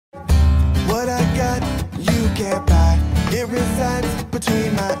What I got, you can't buy. It resides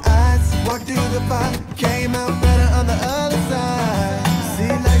between my eyes. Walked through the fire, came out better on the other side. See,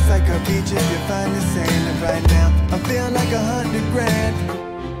 life's like a beach if you find the sand. Right now, I feel like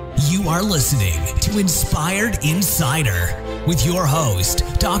 $100,000. You are listening to Inspired Insider with your host,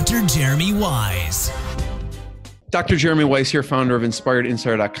 Dr. Jeremy Weisz. Dr. Jeremy Weisz here, founder of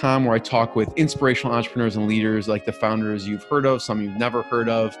InspiredInsider.com, where I talk with inspirational entrepreneurs and leaders like the founders you've heard of, some you've never heard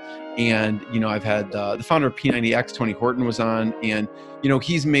of. And, I've had the founder of P90 X, Tony Horton, was on. And,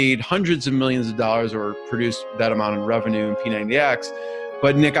 he's made hundreds of millions of dollars or produced that amount in revenue in P90 X.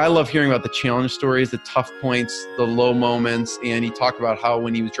 But Nick, I love hearing about the challenge stories, the tough points, the low moments. And he talked about how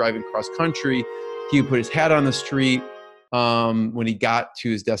when he was driving cross country, he would put his hat on the street when he got to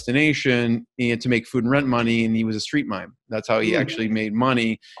his destination and to make food and rent money, and he was a street mime. That's how he actually made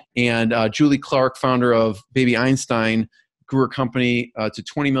money. And Julie Clark, founder of Baby Einstein, grew her company to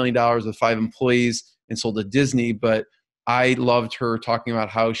 $20 million with 5 employees and sold to Disney. But I loved her talking about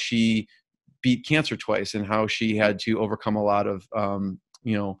how she beat cancer twice and how she had to overcome a lot of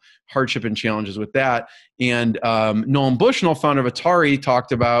hardship and challenges with that. And Nolan Bushnell, founder of Atari,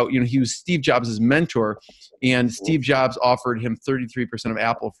 talked about, he was Steve Jobs' mentor, and Steve Jobs offered him 33% of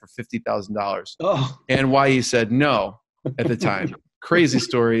Apple for $50,000. Oh. And why he said no at the time. Crazy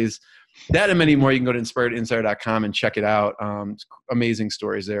stories. That and many more. You can go to InspiredInsider.com and check it out. Amazing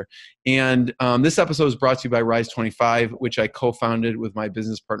stories there. And this episode is brought to you by Rise 25, which I co-founded with my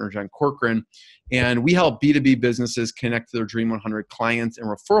business partner, John Corcoran. And we help B2B businesses connect to their Dream 100 clients and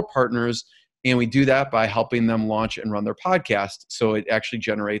referral partners. And we do that by helping them launch and run their podcast. So it actually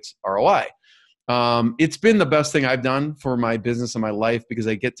generates ROI. It's been the best thing I've done for my business and my life because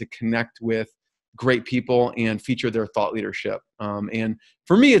I get to connect with great people and feature their thought leadership. And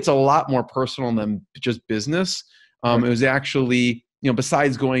for me, it's a lot more personal than just business. It was actually,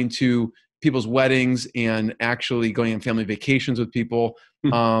 besides going to people's weddings and actually going on family vacations with people,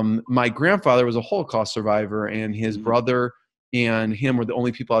 my grandfather was a Holocaust survivor, and his brother and him were the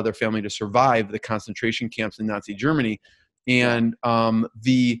only people out of their family to survive the concentration camps in Nazi Germany. And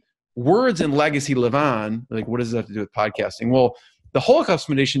the words and legacy live on. Like, what does that have to do with podcasting? Well, the Holocaust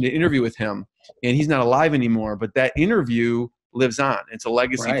Foundation did an interview with him, and he's not alive anymore, but that interview lives on. It's a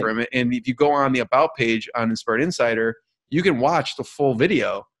legacy for him. And if you go on the About page on Inspired Insider, you can watch the full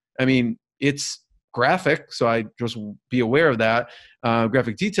video. I mean, it's graphic, so I just be aware of that,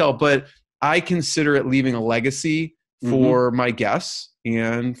 graphic detail, but I consider it leaving a legacy for my guests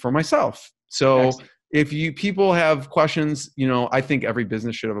and for myself. So if people have questions, I think every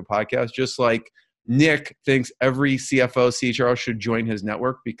business should have a podcast, just like Nick thinks every CFO, CHRO should join his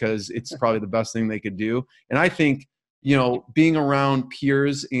network because it's probably the best thing they could do. And I think, being around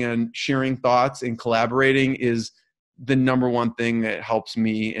peers and sharing thoughts and collaborating is the number one thing that helps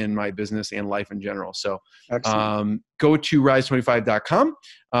me in my business and life in general. So go to rise25.com.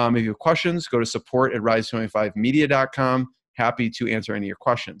 If you have questions, go to support@rise25media.com. Happy to answer any of your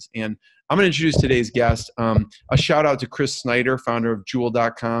questions. And I'm going to introduce today's guest. A shout out to Chris Snyder, founder of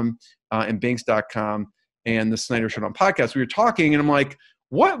Jewel.com and Banks.com and the Snyder Show on podcast. We were talking and I'm like,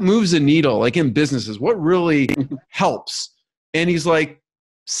 what moves the needle like in businesses? What really helps? And he's like,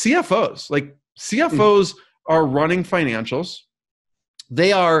 CFOs. Like CFOs are running financials.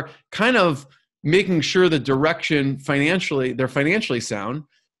 They are kind of making sure the direction financially, they're financially sound.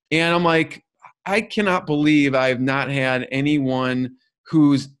 And I'm like, I cannot believe I've not had anyone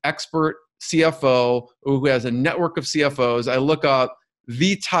who's expert CFO or who has a network of CFOs. I look up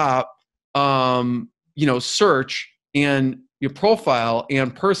the top, search and your profile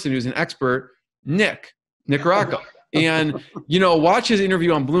and person who's an expert, Nick Araco. And, watch his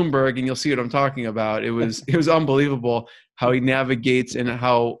interview on Bloomberg and you'll see what I'm talking about. It was unbelievable how he navigates and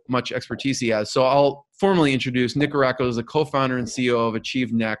how much expertise he has. So I'll formally introduce Nick Araco as the co-founder and CEO of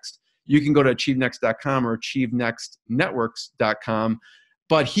AchieveNext. You can go to AchieveNext.com or AchieveNextNetworks.com,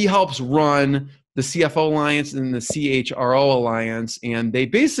 but he helps run the CFO Alliance and the CHRO Alliance. And they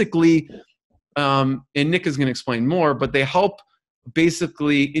basically, and Nick is going to explain more, but they help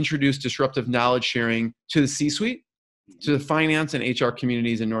basically introduce disruptive knowledge sharing to the C-suite, to the finance and HR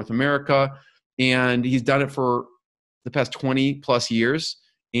communities in North America. And he's done it for the past 20 plus years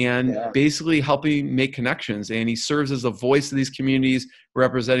and basically helping make connections. And he serves as a voice of these communities,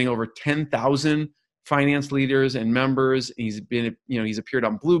 representing over 10,000 finance leaders and members. He's been, he's appeared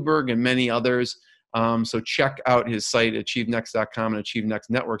on Bloomberg and many others. So check out his site, AchieveNext.com and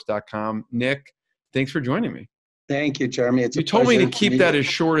AchieveNextNetworks.com. Nick, thanks for joining me. Thank you, Jeremy. You told me to keep that as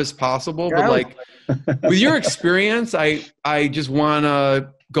short as possible, but like with your experience, I just want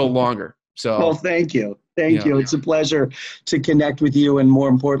to go longer. So, well, thank you. Thank Yeah. you. It's a pleasure to connect with you, and more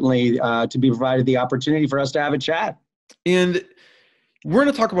importantly, to be provided the opportunity for us to have a chat. and we're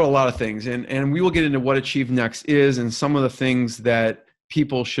going to talk about a lot of things, and we will get into what AchieveNext is and some of the things that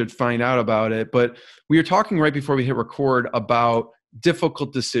people should find out about it. But we were talking right before we hit record about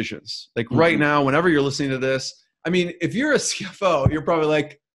difficult decisions. Like right now, whenever you're listening to this, I mean, if you're a CFO, you're probably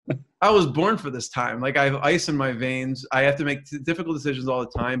like, I was born for this time. Like I have ice in my veins. I have to make difficult decisions all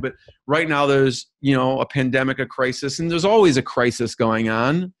the time. But right now there's, a pandemic, a crisis, and there's always a crisis going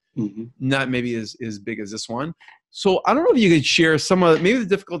on. Not maybe as big as this one. So I don't know if you could share some of maybe the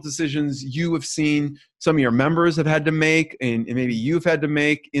difficult decisions you have seen some of your members have had to make, and maybe you've had to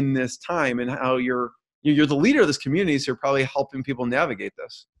make in this time, and how you're the leader of this community, so you're probably helping people navigate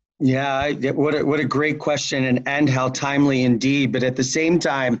this. Yeah, what a great question, and how timely indeed. But at the same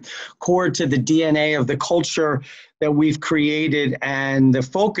time, core to the DNA of the culture that we've created and the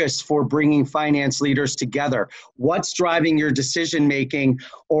focus for bringing finance leaders together. What's driving your decision making?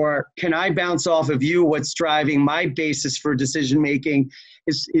 Or can I bounce off of you? What's driving my basis for decision making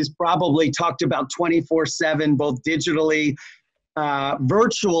is probably talked about 24/7, both digitally,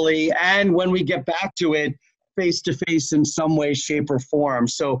 virtually, and when we get back to it, face-to-face in some way, shape, or form.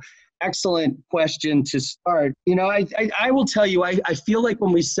 So excellent question to start. I will tell you, I feel like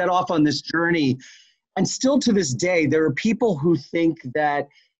when we set off on this journey, and still to this day, there are people who think that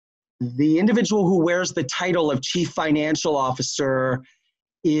the individual who wears the title of Chief Financial Officer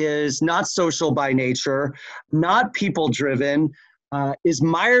is not social by nature, not people-driven, is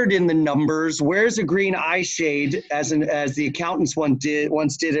mired in the numbers, wears a green eye shade, as the accountants once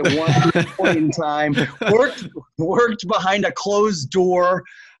did at one point in time, worked behind a closed door,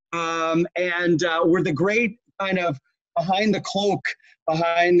 and were the great kind of behind the cloak,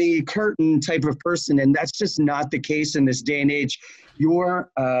 behind the curtain type of person. And that's just not the case in this day and age.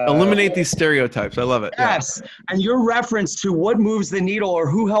 Eliminate these stereotypes. I love it. Yes. Yeah. And your reference to what moves the needle or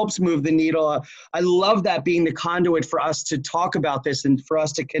who helps move the needle, I love that being the conduit for us to talk about this and for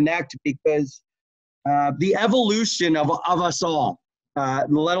us to connect, because the evolution of us all,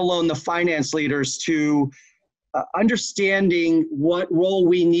 let alone the finance leaders, to understanding what role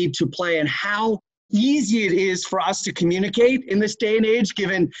we need to play and how easy it is for us to communicate in this day and age,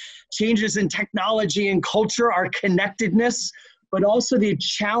 given changes in technology and culture, our connectedness, but also the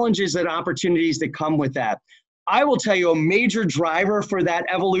challenges and opportunities that come with that. I will tell you, a major driver for that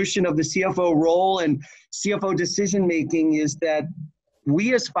evolution of the CFO role and CFO decision-making is that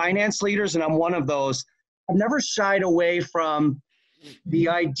we as finance leaders, and I'm one of those, have never shied away from the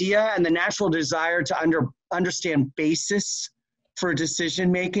idea and the natural desire to understand basis for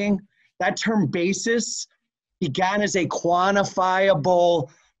decision-making. That term basis began as a quantifiable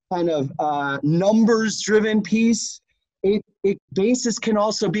kind of numbers-driven piece. Basis can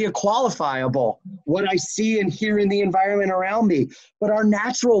also be a qualifiable, what I see and hear in the environment around me. But our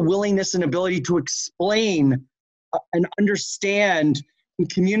natural willingness and ability to explain and understand and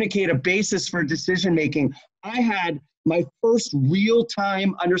communicate a basis for decision making. I had my first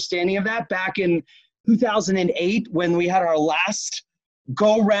real-time understanding of that back in 2008 when we had our last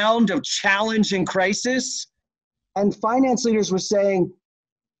go-round of challenge and crisis. And finance leaders were saying,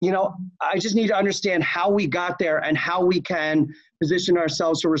 I just need to understand how we got there and how we can position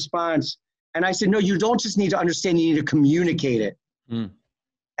ourselves for response. And I said, no, you don't just need to understand, you need to communicate it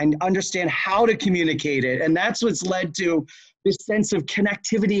and understand how to communicate it. And that's what's led to this sense of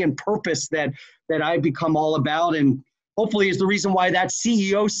connectivity and purpose that I've become all about. And hopefully is the reason why that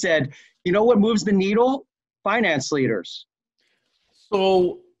CEO said, what moves the needle? Finance leaders.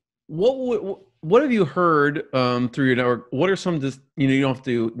 So what have you heard through your network? What are some, you don't have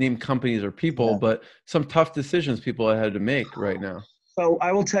to name companies or people, but some tough decisions people have had to make right now? So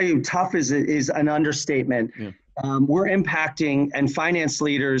I will tell you, tough is an understatement. Yeah. We're impacting and finance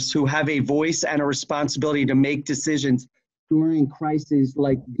leaders who have a voice and a responsibility to make decisions during crises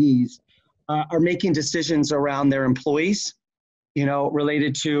like these are making decisions around their employees,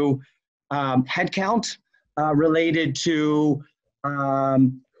 related to headcount, related to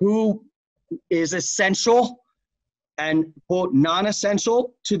who is essential and, quote,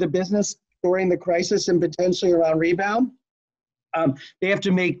 non-essential to the business during the crisis and potentially around rebound. They have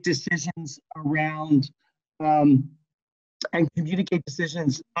to make decisions around and communicate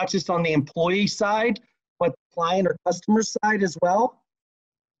decisions, not just on the employee side, but the client or customer side as well.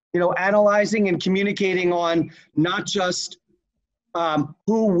 Analyzing and communicating on not just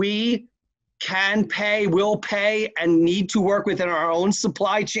who we can pay, will pay, and need to work within our own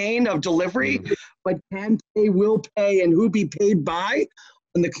supply chain of delivery, but can pay, will pay, and who be paid by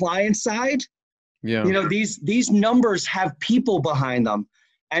on the client side. Yeah. These numbers have people behind them.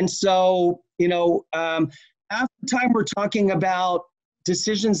 And so, half the time we're talking about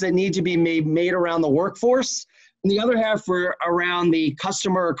decisions that need to be made around the workforce, and the other half we're around the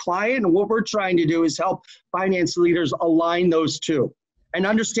customer or client. And what we're trying to do is help finance leaders align those two and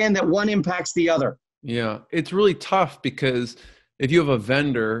understand that one impacts the other. Yeah, it's really tough because if you have a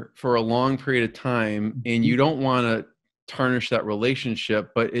vendor for a long period of time and you don't want to tarnish that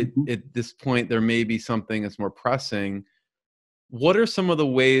relationship, but at this point there may be something that's more pressing, what are some of the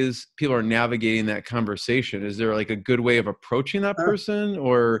ways people are navigating that conversation? Is there like a good way of approaching that person,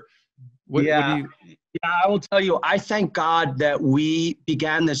 or what do you? Yeah, I will tell you, I thank God that we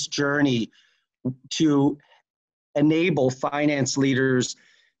began this journey to enable finance leaders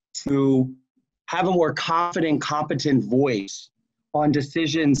to have a more confident, competent voice on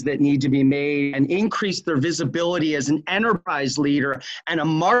decisions that need to be made and increase their visibility as an enterprise leader and a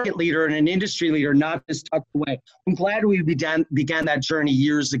market leader and an industry leader, not just tucked away. I'm glad we began that journey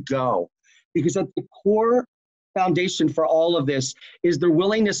years ago, because at the core foundation for all of this is their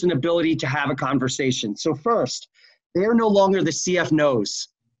willingness and ability to have a conversation. So first, they're no longer the CF no's.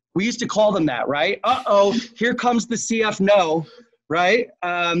 We used to call them that, right? Here comes the CF no. Right?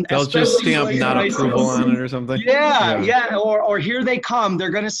 They'll just stamp not approval on it or something. Yeah. Or here they come. They're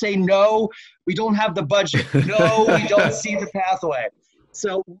going to say, no, we don't have the budget. No, we don't see the pathway.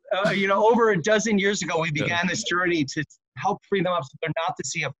 So, over a dozen years ago, we began this journey to help free them up so they're not the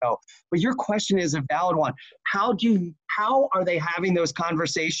CFO. But your question is a valid one. How are they having those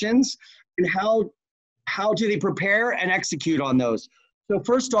conversations, and how do they prepare and execute on those? So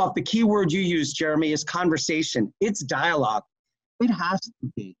first off, the key word you use, Jeremy, is conversation. It's dialogue. It has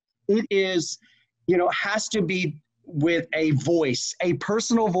to be. It is, has to be with a voice, a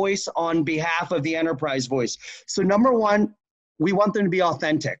personal voice on behalf of the enterprise voice. So number one, we want them to be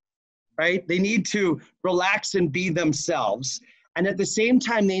authentic, right? They need to relax and be themselves. And at the same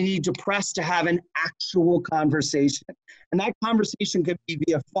time, they need to press to have an actual conversation. And that conversation could be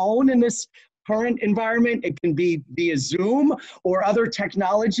via phone in this current environment. It can be via Zoom or other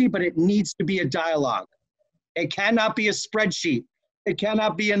technology, but it needs to be a dialogue. It cannot be a spreadsheet. It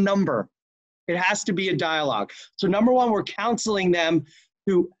cannot be a number. It has to be a dialogue. So number one, we're counseling them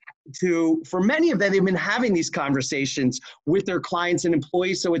to for many of them, they've been having these conversations with their clients and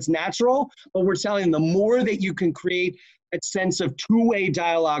employees, so it's natural, but we're telling them the more that you can create a sense of two-way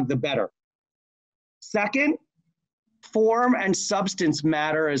dialogue, the better. Second, form and substance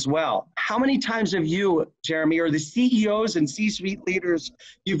matter as well. How many times have you, Jeremy, or the CEOs and C-suite leaders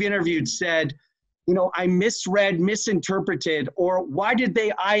you've interviewed said, I misread, misinterpreted, or why did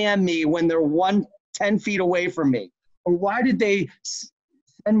they IM me when they're 10 feet away from me? Or why did they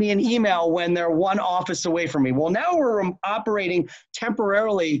send me an email when they're one office away from me? Well, now we're operating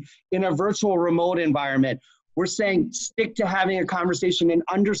temporarily in a virtual remote environment. We're saying stick to having a conversation and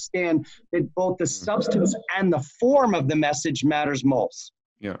understand that both the substance and the form of the message matters most.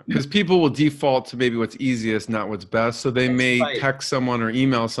 Yeah, because people will default to maybe what's easiest, not what's best. So they may text someone or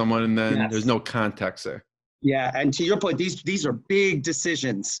email someone, and then there's no context there. Yeah, and to your point, these are big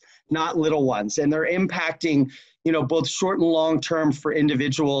decisions, not little ones, and they're impacting, both short and long term for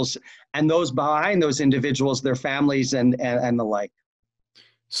individuals and those behind those individuals, their families, and the like.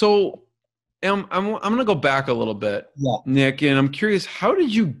 So, I'm going to go back a little bit, Nick, and I'm curious, how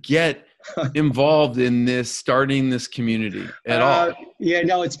did you get involved in starting this community at all? Yeah,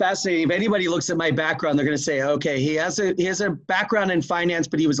 no, it's fascinating. If anybody looks at my background, they're going to say, okay, he has a background in finance,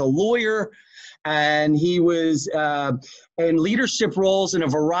 but he was a lawyer, and he was in leadership roles in a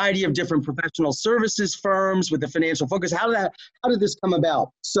variety of different professional services firms with a financial focus. How did this come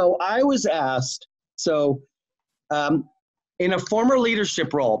about? So I was asked, in a former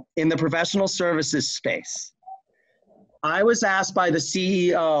leadership role in the professional services space, I was asked by the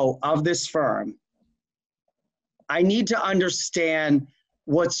CEO of this firm, I need to understand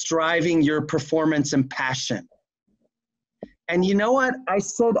what's driving your performance and passion. And you know what? I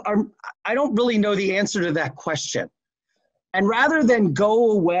said, I don't really know the answer to that question. And rather than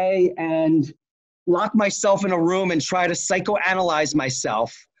go away and lock myself in a room and try to psychoanalyze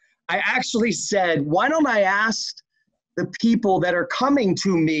myself, I actually said, why don't I ask the people that are coming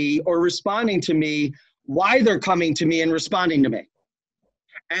to me or responding to me why they're coming to me and responding to me?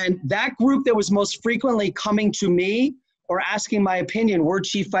 And that group that was most frequently coming to me or asking my opinion were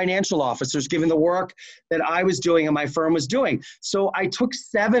chief financial officers, given the work that I was doing and my firm was doing. So I took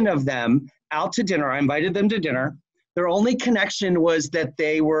 7 of them out to dinner. I invited them to dinner. Their only connection was that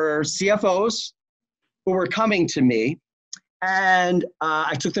they were CFOs who were coming to me. And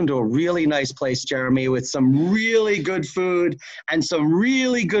I took them to a really nice place, Jeremy, with some really good food and some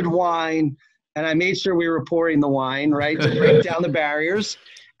really good wine. And I made sure we were pouring the wine, right, to break down the barriers.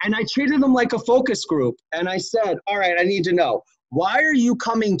 And I treated them like a focus group. And I said, all right, I need to know, why are you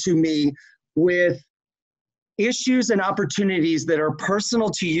coming to me with issues and opportunities that are personal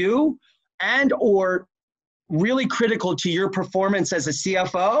to you and or really critical to your performance as a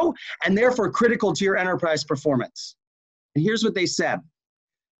CFO and therefore critical to your enterprise performance? And here's what they said.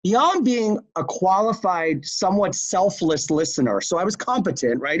 Beyond being a qualified, somewhat selfless listener, so I was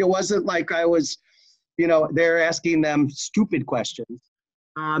competent, right? It wasn't like I was, they're asking them stupid questions.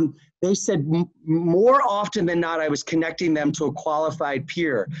 They said more often than not, I was connecting them to a qualified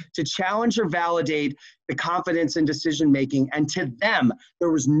peer to challenge or validate the confidence in decision-making. And to them, there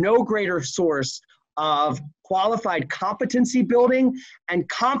was no greater source of qualified competency building and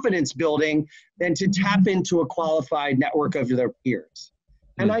confidence building than to tap into a qualified network of their peers.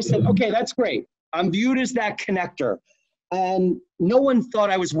 And I said, okay, that's great. I'm viewed as that connector. And no one thought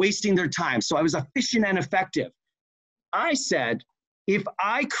I was wasting their time. So I was efficient and effective. I said, if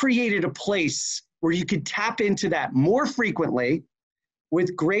I created a place where you could tap into that more frequently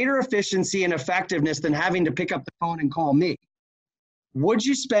with greater efficiency and effectiveness than having to pick up the phone and call me, would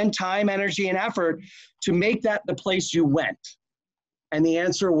you spend time, energy, and effort to make that the place you went? And the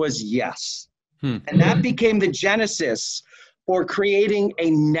answer was yes. And that became the genesis for creating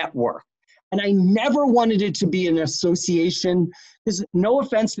a network. And I never wanted it to be an association, because no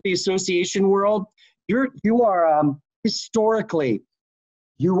offense to the association world, you are historically,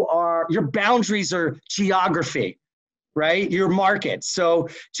 your boundaries are geography, right? Your market. So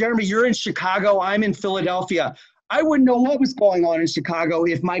Jeremy, you're in Chicago, I'm in Philadelphia. I wouldn't know what was going on in Chicago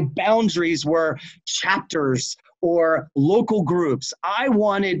if my boundaries were chapters or local groups. I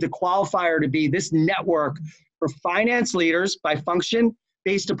wanted the qualifier to be this network for finance leaders by function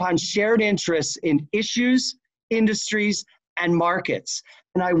based upon shared interests in issues, industries, and markets.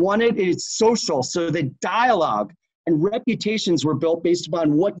 And I wanted it social, so the dialogue and reputations were built based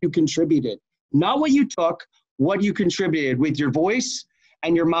upon what you contributed, not what you took, what you contributed with your voice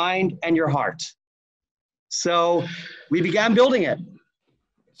and your mind and your heart. So we began building it.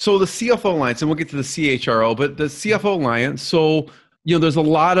 So the CFO Alliance, and we'll get to the CHRO, but the CFO Alliance, so there's a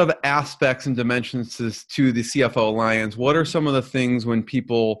lot of aspects and dimensions to the CFO Alliance. What are some of the things when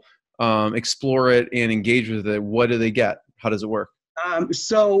people explore it and engage with it? What do they get? How does it work?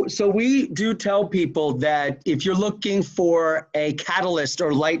 So we do tell people that if you're looking for a catalyst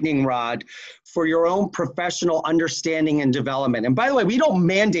or lightning rod for your own professional understanding and development, and by the way, we don't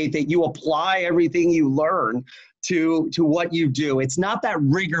mandate that you apply everything you learn to what you do. It's not that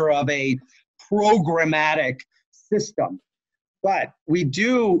rigor of a programmatic system, but we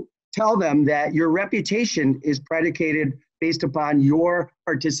do tell them that your reputation is predicated based upon your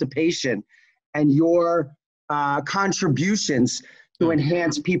participation and your contributions to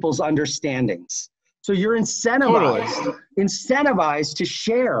enhance people's understandings. So you're incentivized to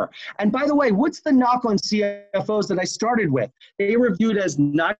share. And by the way, what's the knock on CFOs that I started with? They were viewed as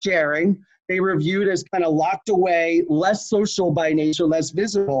not sharing. They were viewed as kind of locked away, less social by nature, less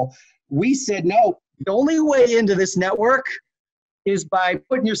visible. We said, no, the only way into this network is by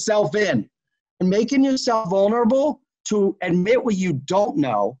putting yourself in and making yourself vulnerable to admit what you don't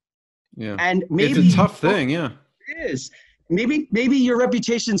know. Yeah. And maybe it's a tough thing, yeah. It is. Maybe your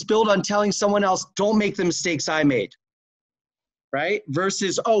reputation's built on telling someone else, don't make the mistakes I made, right?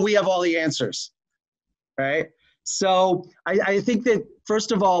 Versus, oh, we have all the answers, right? So I think that,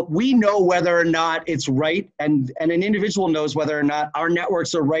 first of all, we know whether or not it's right, and an individual knows whether or not our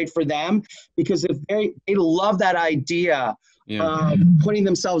networks are right for them, because if they love that idea of putting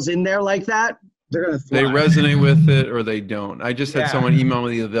themselves in there like that, they're going to thrive. They resonate with it or they don't. I just had someone email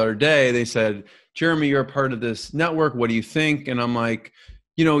me the other day. They said, Jeremy, you're a part of this network. What do you think? And I'm like,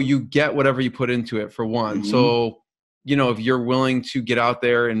 you get whatever you put into it, for one. Mm-hmm. So, if you're willing to get out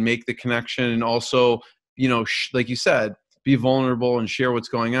there and make the connection, and also, like you said, be vulnerable and share what's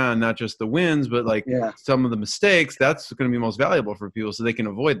going on, not just the wins, but some of the mistakes, that's going to be most valuable for people so they can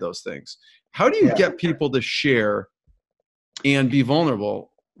avoid those things. How do you get people to share and be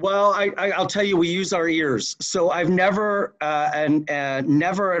vulnerable? Well, I'll tell you, we use our ears. So I've never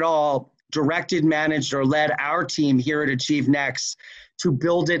never at all directed, managed, or led our team here at AchieveNext to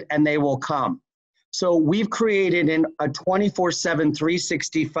build it and they will come. So we've created a 24/7,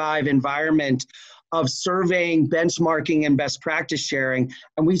 365 environment of surveying, benchmarking, and best practice sharing.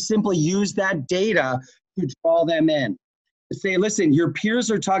 And we simply use that data to draw them in. To say, listen, your peers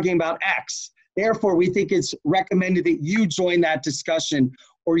are talking about X. Therefore, we think it's recommended that you join that discussion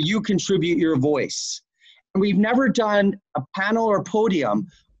or you contribute your voice. And we've never done a panel or podium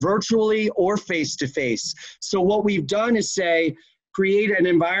virtually or face-to-face. So what we've done is say, create an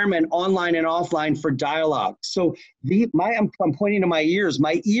environment online and offline for dialogue. So I'm pointing to my ears.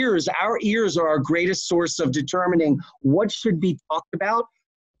 Our ears are our greatest source of determining what should be talked about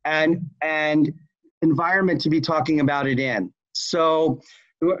and environment to be talking about it in. So,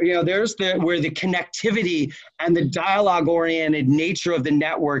 there's where the connectivity and the dialogue-oriented nature of the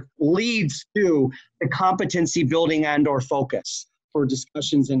network leads to the competency building and/or focus for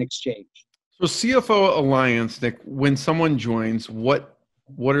discussions and exchange. So CFO Alliance, Nick, when someone joins, what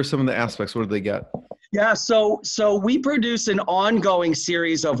are some of the aspects? What do they get? Yeah, so we produce an ongoing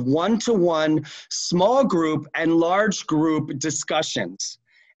series of one-to-one small group and large group discussions.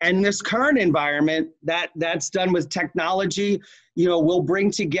 And this current environment that's done with technology, we'll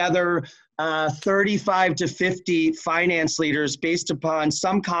bring together 35 to 50 finance leaders based upon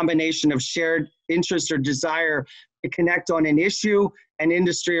some combination of shared interest or desire to connect on an issue, an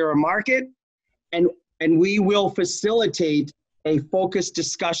industry, or a market. And we will facilitate a focused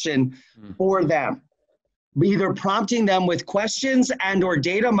discussion for them, either prompting them with questions and or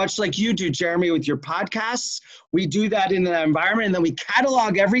data, much like you do, Jeremy, with your podcasts. We do that in the environment, and then we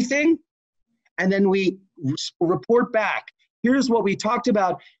catalog everything, and then we report back. Here's what we talked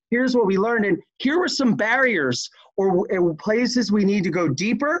about. Here's what we learned, and here were some barriers or places we need to go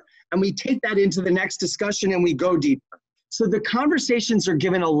deeper, and we take that into the next discussion and we go deeper. So the conversations are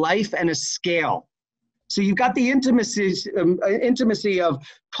given a life and a scale. So you've got the intimacy of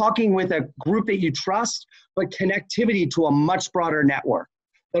talking with a group that you trust, but connectivity to a much broader network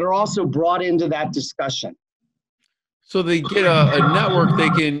that are also brought into that discussion. So they get a network,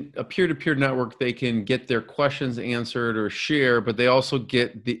 a peer-to-peer network, they can get their questions answered or share, but they also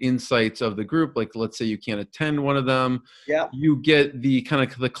get the insights of the group. Like, let's say you can't attend one of them. Yeah. You get the kind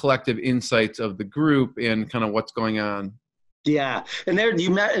of the collective insights of the group and kind of what's going on. Yeah, and there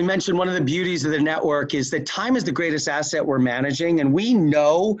you mentioned one of the beauties of the network is that time is the greatest asset we're managing, and we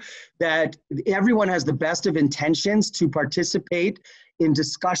know that everyone has the best of intentions to participate in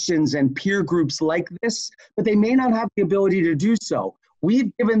discussions and peer groups like this, but they may not have the ability to do so.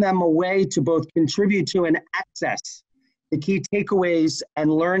 We've given them a way to both contribute to and access the key takeaways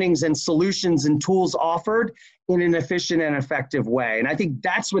and learnings and solutions and tools offered in an efficient and effective way, and I think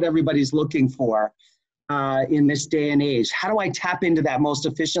that's what everybody's looking for. In this day and age, how do I tap into that most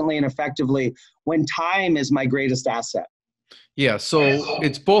efficiently and effectively when time is my greatest asset? Yeah, so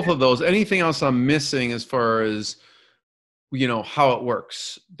it's both of those. Anything else I'm missing as far as, how it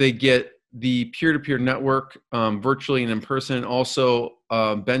works? They get the peer-to-peer network virtually and in person, also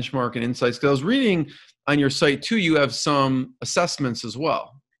benchmark and insights. Because I was reading on your site too, you have some assessments as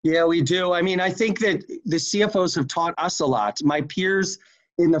well. Yeah, we do. I mean, I think that the CFOs have taught us a lot. My peers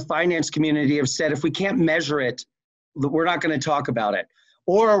in the finance community have said, if we can't measure it, we're not going to talk about it,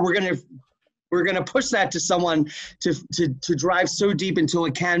 or we're going to push that to someone to drive so deep until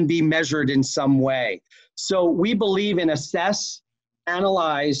it can be measured in some way. So we believe in assess,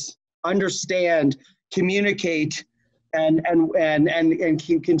 analyze, understand, communicate, and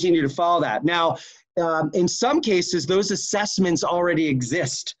continue to follow that. Now, in some cases, those assessments already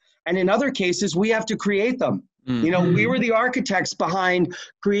exist, and in other cases, we have to create them. We were the architects behind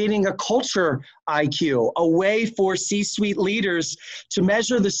creating a culture IQ, a way for C-suite leaders to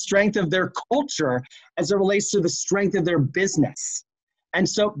measure the strength of their culture as it relates to the strength of their business. And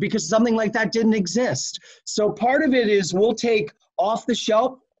so, because something like that didn't exist. So part of it is we'll take off the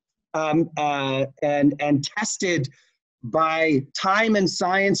shelf and tested by time and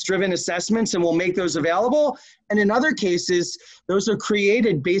science-driven assessments, and we'll make those available. And in other cases, those are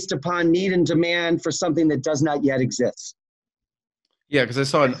created based upon need and demand for something that does not yet exist. Yeah, because I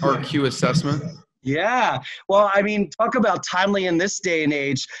saw an RQ assessment. Yeah. Well, I mean, talk about timely in this day and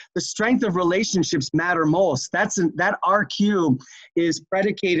age. The strength of relationships matter most. That RQ is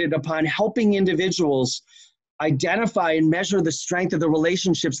predicated upon helping individuals identify and measure the strength of the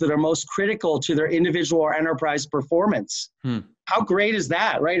relationships that are most critical to their individual or enterprise performance. How great is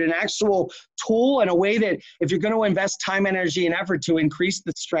that, right? An actual tool and a way that if you're going to invest time, energy, and effort to increase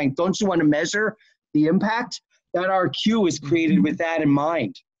the strength, don't you want to measure the impact? That RQ is created with that in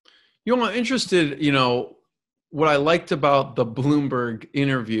mind. I'm interested, what I liked about the Bloomberg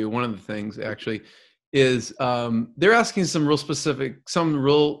interview, one of the things actually, is they're asking some real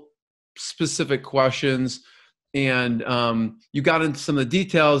specific questions. And you got into some of the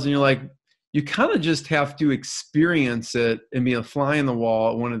details, and you're like, you kind of just have to experience it and be a fly in the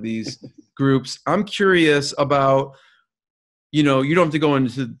wall at one of these groups. I'm curious about, you don't have to go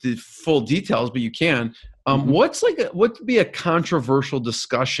into the full details, but you can. What would be a controversial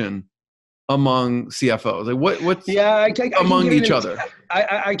discussion among CFOs? Like what's among each other?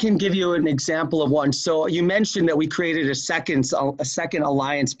 I can give you an example of one. So you mentioned that we created a second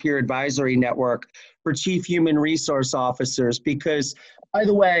alliance peer advisory network for chief human resource officers because, by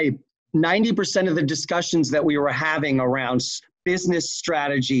the way, 90% of the discussions that we were having around business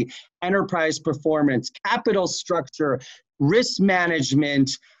strategy, enterprise performance, capital structure, risk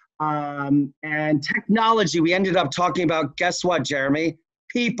management, and technology, we ended up talking about, guess what, Jeremy?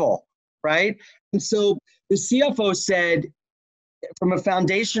 People, right? And so the CFO said, from a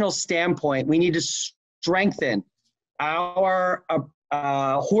foundational standpoint, we need to strengthen our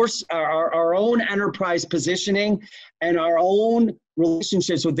own enterprise positioning and our own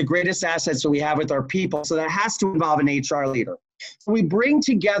relationships with the greatest assets that we have with our people. So that has to involve an HR leader. So we bring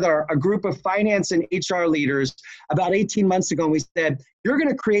together a group of finance and HR leaders about 18 months ago, and we said, you're going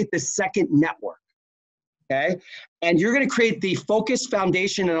to create this second network, okay? And you're going to create the focus,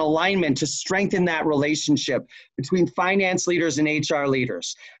 foundation, and alignment to strengthen that relationship between finance leaders and HR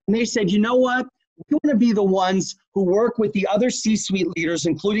leaders. And they said, you know what? We want to be the ones who work with the other C-suite leaders,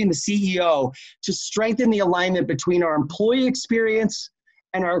 including the CEO, to strengthen the alignment between our employee experience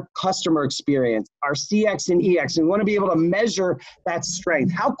and our customer experience, our CX and EX. And we want to be able to measure that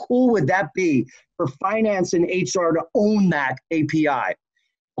strength. How cool would that be for finance and HR to own that API?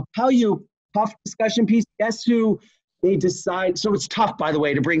 I'll tell you, tough discussion piece, guess who they decide? So it's tough, by the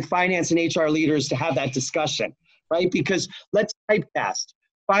way, to bring finance and HR leaders to have that discussion, right? Because let's typecast.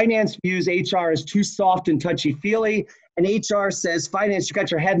 Finance views HR as too soft and touchy-feely, and HR says, finance, you got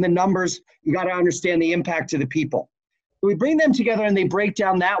your head in the numbers, you got to understand the impact to the people. So we bring them together and they break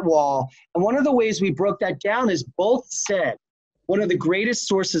down that wall, and one of the ways we broke that down is both said one of the greatest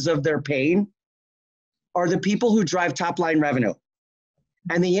sources of their pain are the people who drive top-line revenue.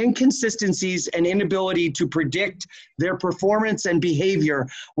 And the inconsistencies and inability to predict their performance and behavior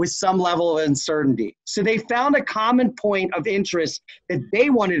with some level of uncertainty. So they found a common point of interest that they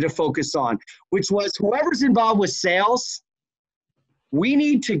wanted to focus on, which was whoever's involved with sales, we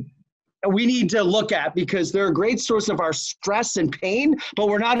need to look at, because they're a great source of our stress and pain, but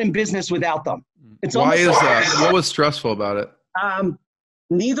we're not in business without them. Why is that? What was stressful about it?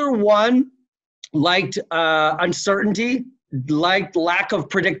 Neither one liked uncertainty, liked lack of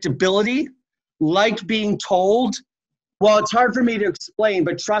predictability, liked being told, well, it's hard for me to explain,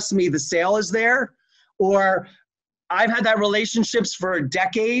 but trust me, the sale is there. Or I've had that relationships for a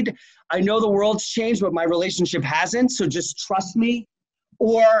decade. I know the world's changed, but my relationship hasn't, so just trust me.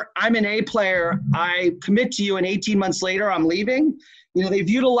 Or I'm an A player, I commit to you, and 18 months later, I'm leaving. You know, they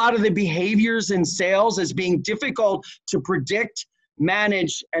viewed a lot of the behaviors in sales as being difficult to predict,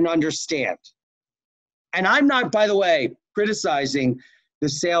 manage, and understand. And I'm not, by the way, criticizing the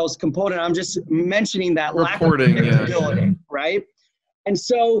sales component. I'm just mentioning that lack of predictability, right? And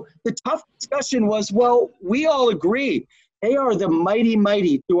so the tough discussion was, well, we all agree they are the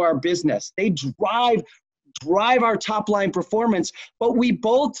mighty to our business. They drive our top line performance, but we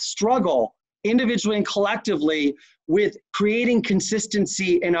both struggle individually and collectively with creating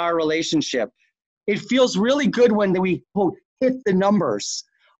consistency in our relationship. It feels really good when we quote, hit the numbers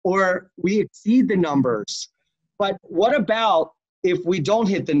or we exceed the numbers. But what about if we don't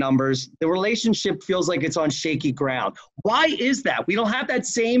hit the numbers? The relationship feels like it's on shaky ground. Why is that? We don't have that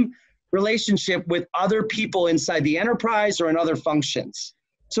same relationship with other people inside the enterprise or in other functions.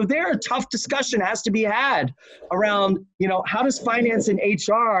 So there, a tough discussion has to be had around, you know, how does finance and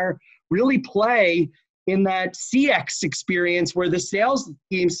HR really play in that CX experience where the sales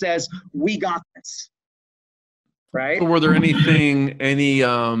team says, we got this, right? So were there any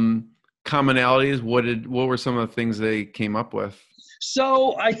commonalities? What were some of the things they came up with?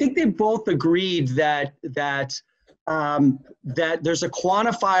 So I think they both agreed that there's a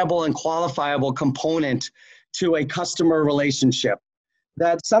quantifiable and qualifiable component to a customer relationship.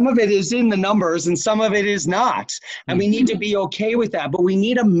 That some of it is in the numbers and some of it is not. And we need to be okay with that, but we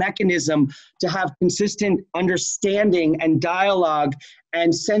need a mechanism to have consistent understanding and dialogue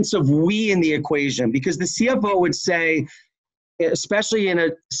and sense of we in the equation. Because the CFO would say, especially in a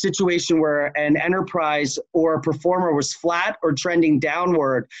situation where an enterprise or a performer was flat or trending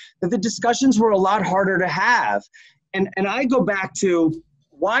downward, that the discussions were a lot harder to have. And I go back to,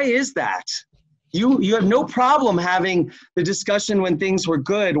 why is that? You have no problem having the discussion when things were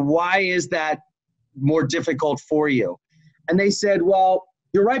good. Why is that more difficult for you? And they said, well,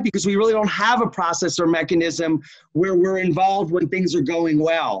 you're right, because we really don't have a process or mechanism where we're involved when things are going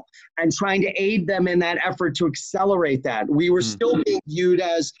well and trying to aid them in that effort to accelerate that. We were still being viewed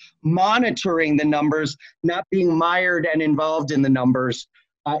as monitoring the numbers, not being mired and involved in the numbers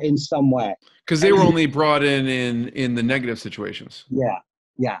in some way. Because they were only brought in the negative situations.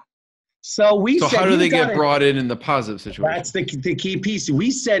 Yeah. So we said, how do they get brought in the positive situation? That's the key piece. We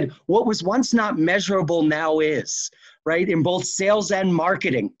said what was once not measurable now is, right? In both sales and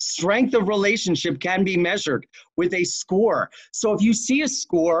marketing, strength of relationship can be measured with a score. So if you see a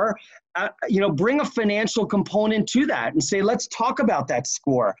score, bring a financial component to that and say, let's talk about that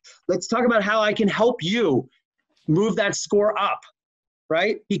score. Let's talk about how I can help you move that score up.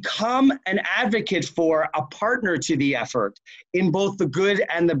 Right? Become an advocate for a partner to the effort in both the good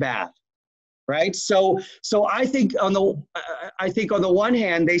and the bad. Right? So I think on the one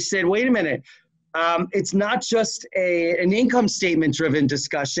hand, they said, wait a minute, it's not just an income statement driven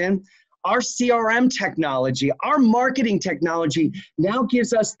discussion. Our CRM technology, our marketing technology now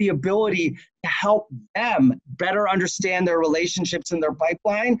gives us the ability to help them better understand their relationships in their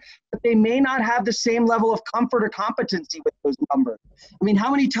pipeline, but they may not have the same level of comfort or competency with those numbers. I mean, how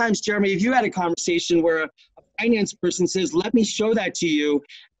many times, Jeremy, have you had a conversation where a finance person says, let me show that to you,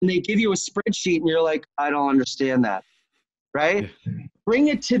 and they give you a spreadsheet and you're like, I don't understand that, right? Bring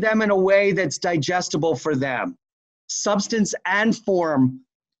it to them in a way that's digestible for them, substance and form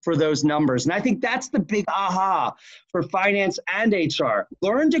for those numbers. And I think that's the big aha for finance and HR.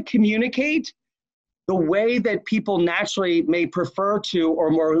 Learn to communicate the way that people naturally may prefer to or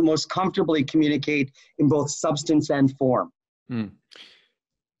most comfortably communicate in both substance and form.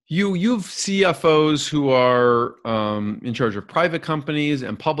 You've CFOs who are in charge of private companies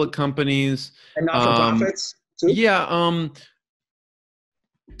and public companies. And not-for-profits too? Yeah.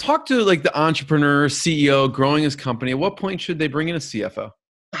 Talk to like the entrepreneur, CEO, growing his company. At what point should they bring in a CFO?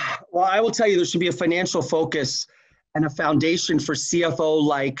 Well, I will tell you, there should be a financial focus and a foundation for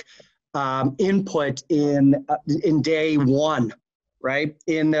CFO-like input in day one, right?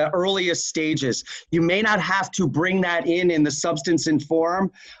 In the earliest stages. You may not have to bring that in the substance and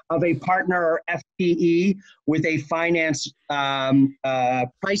form of a partner or FTE with a finance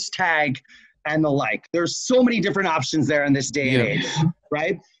price tag and the like. There's so many different options there in this day and age,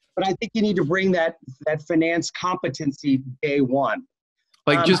 right? But I think you need to bring that finance competency day one.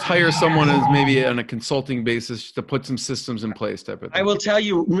 Like just hire someone as maybe on a consulting basis to put some systems in place type of thing. I will tell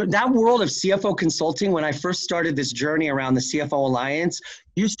you, that world of CFO consulting, when I first started this journey around the CFO Alliance,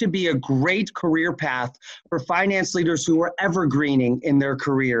 used to be a great career path for finance leaders who were evergreening in their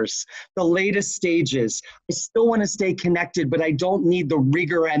careers, the latest stages. I still want to stay connected, but I don't need the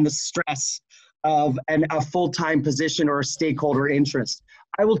rigor and the stress of a full-time position or a stakeholder interest.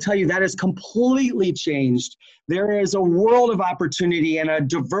 I will tell you that has completely changed. There is a world of opportunity and a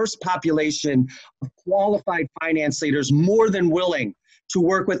diverse population of qualified finance leaders more than willing to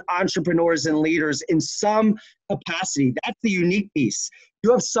work with entrepreneurs and leaders in some capacity. That's the unique piece.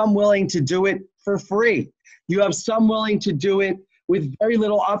 You have some willing to do it for free. You have some willing to do it with very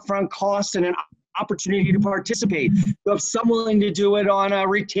little upfront cost and an opportunity to participate. You have some willing to do it on a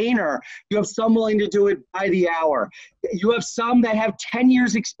retainer. You have some willing to do it by the hour. You have some that have 10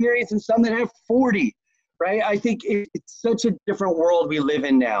 years experience and some that have 40, right? I think it's such a different world we live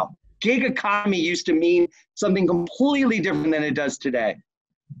in now. Gig economy used to mean something completely different than it does today.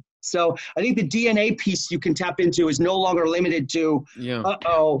 So I think the DNA piece you can tap into is no longer limited to,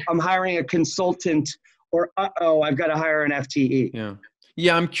 uh-oh, I'm hiring a consultant, or uh-oh, I've got to hire an FTE.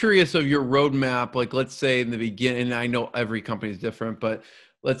 Yeah, I'm curious of your roadmap. Like, let's say in the beginning, and I know every company is different, but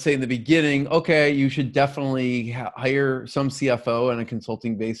let's say in the beginning, okay, you should definitely hire some CFO on a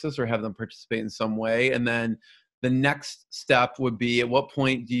consulting basis or have them participate in some way. And then the next step would be, at what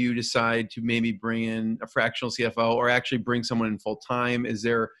point do you decide to maybe bring in a fractional CFO or actually bring someone in full time? Is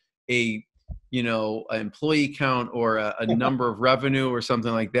there a an employee count or a number of revenue or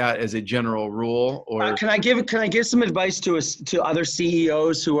something like that as a general rule? Or can I give some advice to other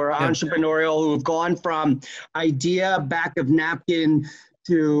CEOs who are entrepreneurial, who have gone from idea back of napkin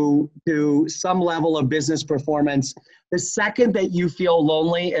to some level of business performance? The second that you feel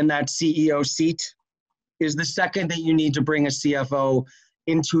lonely in that CEO seat is the second that you need to bring a CFO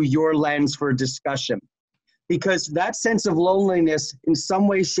into your lens for discussion. Because that sense of loneliness in some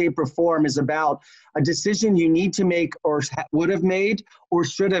way, shape, or form is about a decision you need to make or would have made or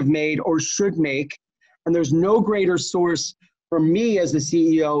should have made or should make. And there's no greater source for me as the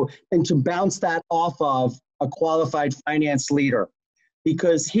CEO than to bounce that off of a qualified finance leader.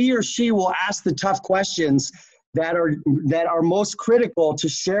 Because he or she will ask the tough questions that are most critical to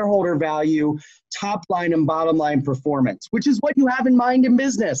shareholder value, top line and bottom line performance, which is what you have in mind in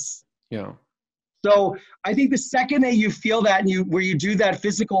business. Yeah. So I think the second that you feel that where you do that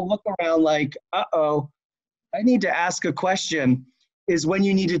physical look around like, uh-oh, I need to ask a question, is when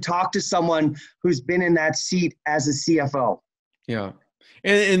you need to talk to someone who's been in that seat as a CFO. Yeah.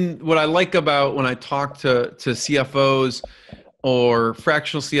 And what I like about when I talk to CFOs, or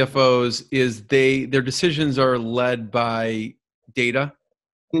fractional CFOs is their decisions are led by data.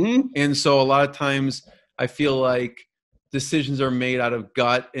 Mm-hmm. And so a lot of times I feel like decisions are made out of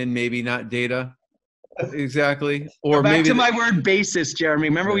gut and maybe not data. Exactly. Or Back maybe to my word basis, Jeremy.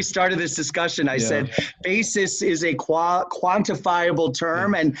 Remember we Yeah. started this discussion. I Yeah. said basis is a quantifiable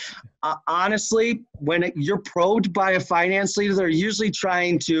term. Yeah. And honestly, when you're probed by a finance leader, they're usually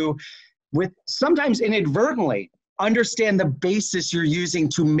trying to, with sometimes inadvertently, understand the basis you're using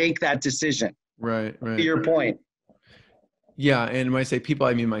to make that decision. Right. To your point. Yeah, and when I say people,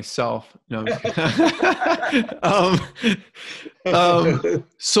 I mean myself. No,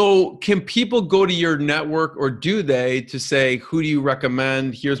 so can people go to your network, or do they, to say, who do you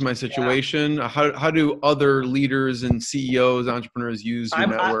recommend? Here's my situation. Yeah. How do other leaders and CEOs, entrepreneurs use your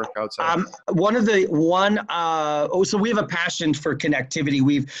network outside? So we have a passion for connectivity.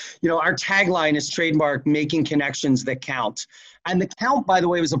 Our tagline is trademark, making connections that count. And the count, by the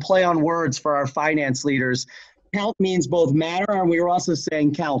way, was a play on words for our finance leaders. Count means both matter, and we were also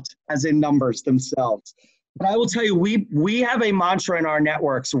saying count as in numbers themselves. But I will tell you, we have a mantra in our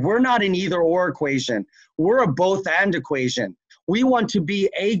networks. We're not an either or equation. We're a both and equation. We want to be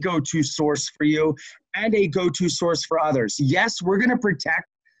a go-to source for you and a go-to source for others. Yes, we're going to protect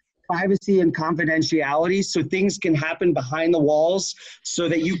privacy and confidentiality so things can happen behind the walls so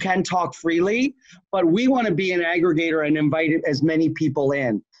that you can talk freely, but we want to be an aggregator and invite as many people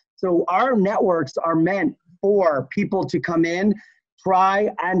in. So our networks are meant for people to come in, try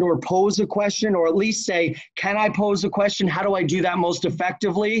and or pose a question, or at least say, can I pose a question? How do I do that most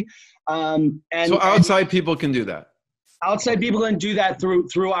effectively? So outside people can do that? Outside people can do that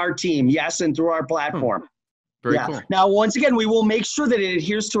through our team, yes, and through our platform. Very cool. Now, once again, we will make sure that it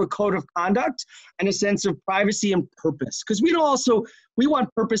adheres to a code of conduct and a sense of privacy and purpose, because we want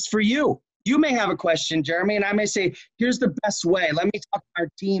purpose for you. You may have a question, Jeremy, and I may say, here's the best way. Let me talk to our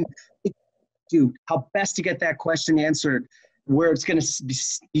team. How best to get that question answered, where it's going to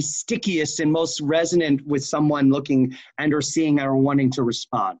be stickiest and most resonant with someone looking and or seeing or wanting to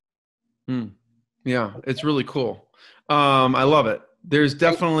respond. Yeah, it's really cool. I love it. There's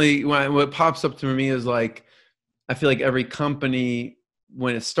definitely, what pops up to me is like, I feel like every company,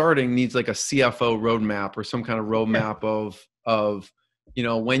 when it's starting, needs like a CFO roadmap or some kind of roadmap of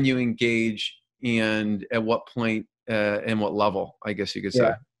when you engage and at what point and what level, I guess you could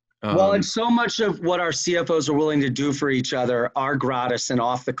say. Well, and so much of what our CFOs are willing to do for each other are gratis and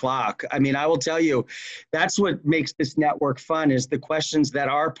off the clock. I mean, I will tell you, that's what makes this network fun, is the questions that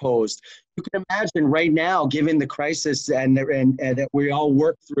are posed. You can imagine right now, given the crisis and that we all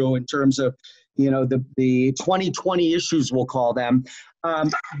work through in terms of, the 2020 issues, we'll call them.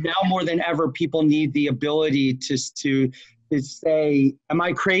 Now more than ever, people need the ability to say, am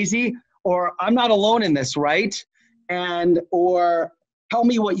I crazy? Or I'm not alone in this, right? Or tell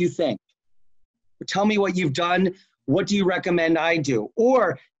me what you think. Tell me what you've done. What do you recommend I do?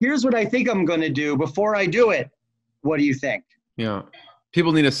 Or here's what I think I'm going to do before I do it. What do you think? Yeah.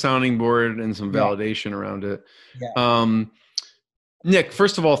 People need a sounding board and some validation around it. Yeah. Nick,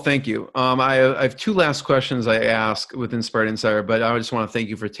 first of all, thank you. I have two last questions I ask with Inspired Insider, but I just want to thank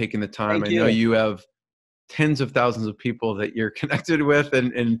you for taking the time. I know you have tens of thousands of people that you're connected with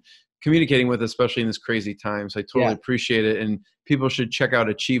and communicating with, especially in this crazy time. So I totally appreciate it. And people should check out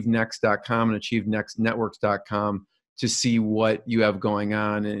AchieveNext.com and AchieveNextNetworks.com to see what you have going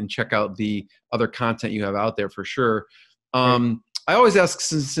on and check out the other content you have out there for sure. I always ask,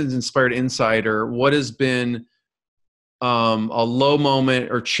 since Inspired Insider, what has been a low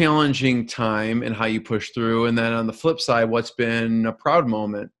moment or challenging time and how you push through? And then on the flip side, what's been a proud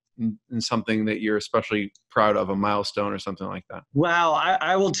moment and something that you're especially proud of, a milestone or something like that? Wow,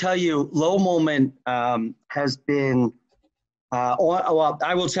 I will tell you, low moment has been, I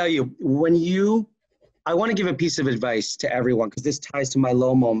will tell you, I want to give a piece of advice to everyone, because this ties to my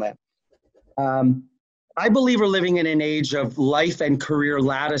low moment. I believe we're living in an age of life and career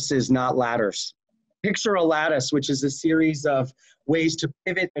lattices, not ladders. Picture a lattice, which is a series of ways to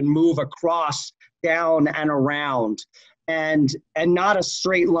pivot and move across, down, and around, and not a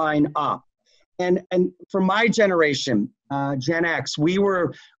straight line up. And for my generation, Gen X, we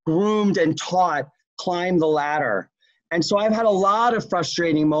were groomed and taught climb the ladder. And so I've had a lot of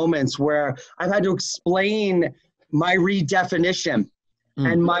frustrating moments where I've had to explain my redefinition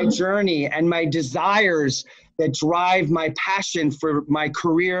and my journey and my desires that drive my passion for my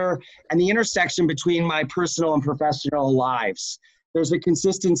career and the intersection between my personal and professional lives. There's a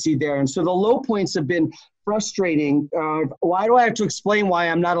consistency there. And so the low points have been frustrating. Why do I have to explain why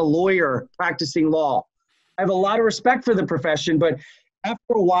I'm not a lawyer practicing law? I have a lot of respect for the profession, but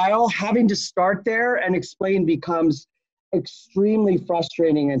after a while, having to start there and explain becomes extremely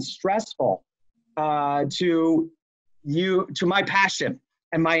frustrating and stressful to my passion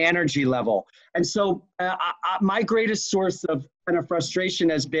and my energy level. And so my greatest source of kind of frustration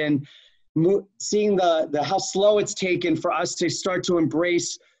has been seeing the how slow it's taken for us to start to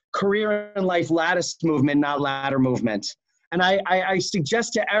embrace career and life lattice movement, not ladder movement. And I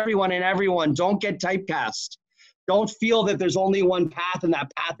suggest to everyone, don't get typecast. Don't feel that there's only one path and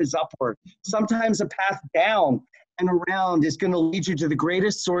that path is upward. Sometimes a path down and around is going to lead you to the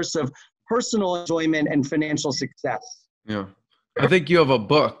greatest source of personal enjoyment and financial success. Yeah. I think you have a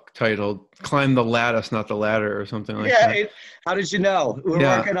book titled "Climb the Lattice, Not the Ladder" or something like that. How did you know? We're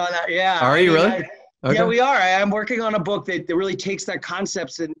working on that. Yeah. Are you really? Okay. Yeah, we are. I am working on a book that really takes that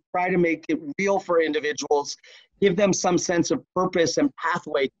concepts and try to make it real for individuals, give them some sense of purpose and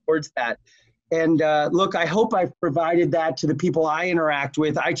pathway towards that. And look, I hope I've provided that to the people I interact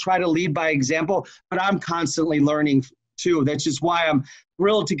with. I try to lead by example, but I'm constantly learning too. That's just why I'm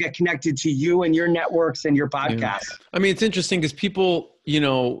thrilled to get connected to you and your networks and your podcast. Yeah. I mean, it's interesting because people,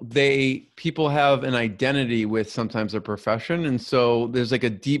 people have an identity with sometimes their profession. And so there's like a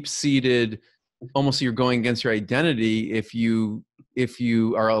deep-seated, almost you're going against your identity. If you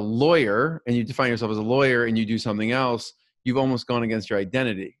are a lawyer and you define yourself as a lawyer and you do something else, you've almost gone against your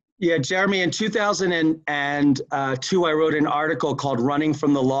identity. Yeah, Jeremy, in 2002, I wrote an article called Running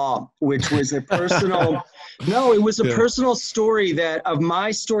from the Law, which was a personal, personal story of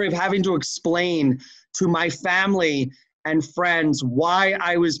my story of having to explain to my family and friends why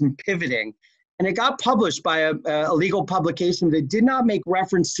I was pivoting. And it got published by a legal publication that did not make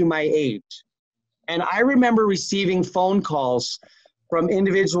reference to my age. And I remember receiving phone calls from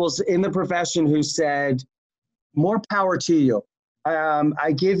individuals in the profession who said, more power to you.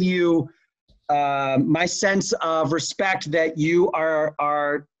 I give you my sense of respect that you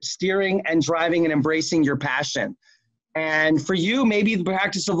are steering and driving and embracing your passion. And for you, maybe the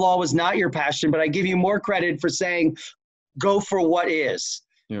practice of law was not your passion, but I give you more credit for saying, go for what is.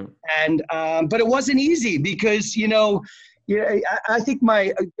 Yeah. And but it wasn't easy because, I think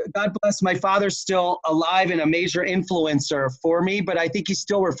God bless, my father's still alive and a major influencer for me, but I think he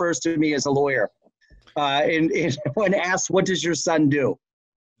still refers to me as a lawyer. When asked, what does your son do?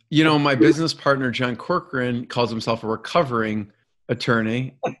 My business partner, John Corcoran, calls himself a recovering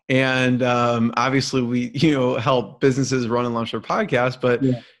attorney. And obviously we, help businesses run and launch their podcast, but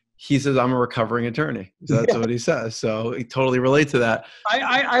he says, I'm a recovering attorney. So that's what he says. So he totally relates to that.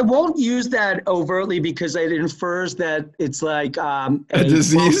 I won't use that overtly because it infers that it's like a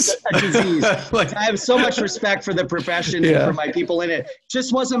disease. A disease. I have so much respect for the profession and for my people in it.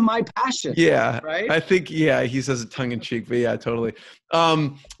 Just wasn't my passion. Yeah. Right. I think, he says it tongue in cheek, but yeah, totally.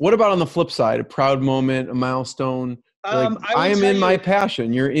 What about on the flip side, a proud moment, a milestone? I am in my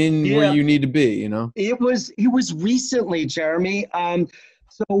passion. You're in where you need to be, It was recently, Jeremy.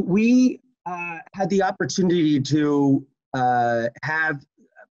 So we had the opportunity to have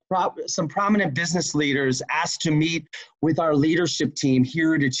some prominent business leaders asked to meet with our leadership team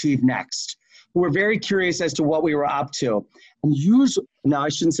here at AchieveNext, who were very curious as to what we were up to. And I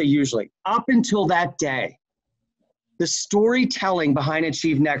shouldn't say usually, up until that day, the storytelling behind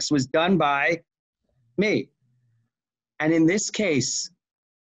AchieveNext was done by me. And in this case,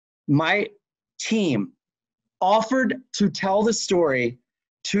 my team offered to tell the story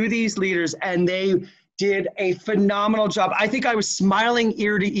to these leaders, and they did a phenomenal job. I think I was smiling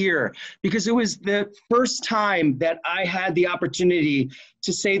ear to ear because it was the first time that I had the opportunity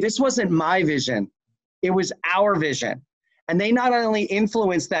to say, this wasn't my vision, it was our vision. And they not only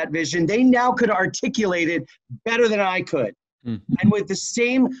influenced that vision, they now could articulate it better than I could. Mm-hmm. And with the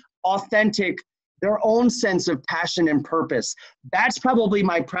same authentic, their own sense of passion and purpose. That's probably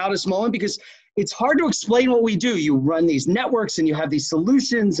my proudest moment because it's hard to explain what we do. You run these networks and you have these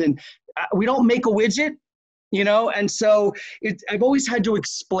solutions and we don't make a widget, and so I've always had to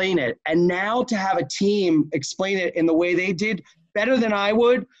explain it. And now to have a team explain it in the way they did better than I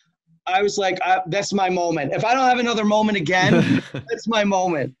would, I was like, that's my moment. If I don't have another moment again, that's my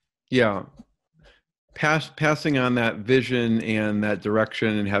moment. Yeah. Passing on that vision and that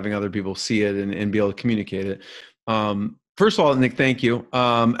direction and having other people see it and be able to communicate it. First of all, Nick, thank you.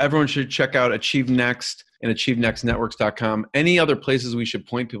 Everyone should check out AchieveNext and AchieveNextNetworks.com. Any other places we should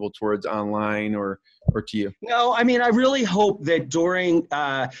point people towards online or to you? No, I mean, I really hope that during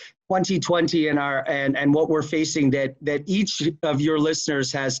 2020 and what we're facing, that each of your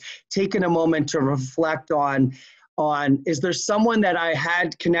listeners has taken a moment to reflect on is there someone that I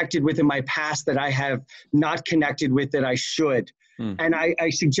had connected with in my past that I have not connected with that I should? And I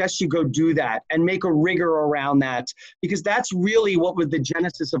suggest you go do that and make a rigor around that, because that's really what the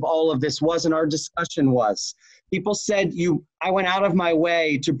genesis of all of this was, and our discussion was. People said, I went out of my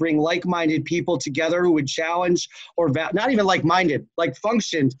way to bring like-minded people together who would challenge, or not even like-minded, like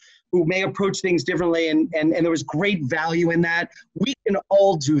functioned, who may approach things differently, and there was great value in that. We can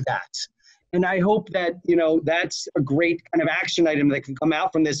all do that. And I hope that, that's a great kind of action item that can come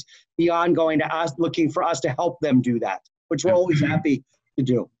out from this, beyond going to us, looking for us to help them do that, which we're always happy to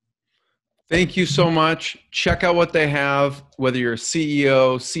do. Thank you so much. Check out what they have, whether you're a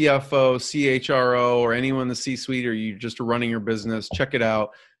CEO, CFO, CHRO, or anyone in the C-suite, or you just running your business. Check it out.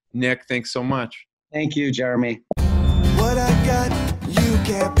 Nick, thanks so much. Thank you, Jeremy. What I got, you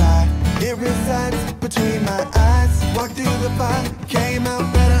can't buy. It resides between my eyes. Walked through the fire, came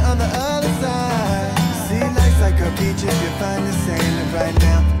out better on the other side. See, life's like a beach if you find the sand. And right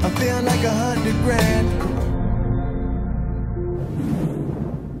now, I'm feeling like 100 grand.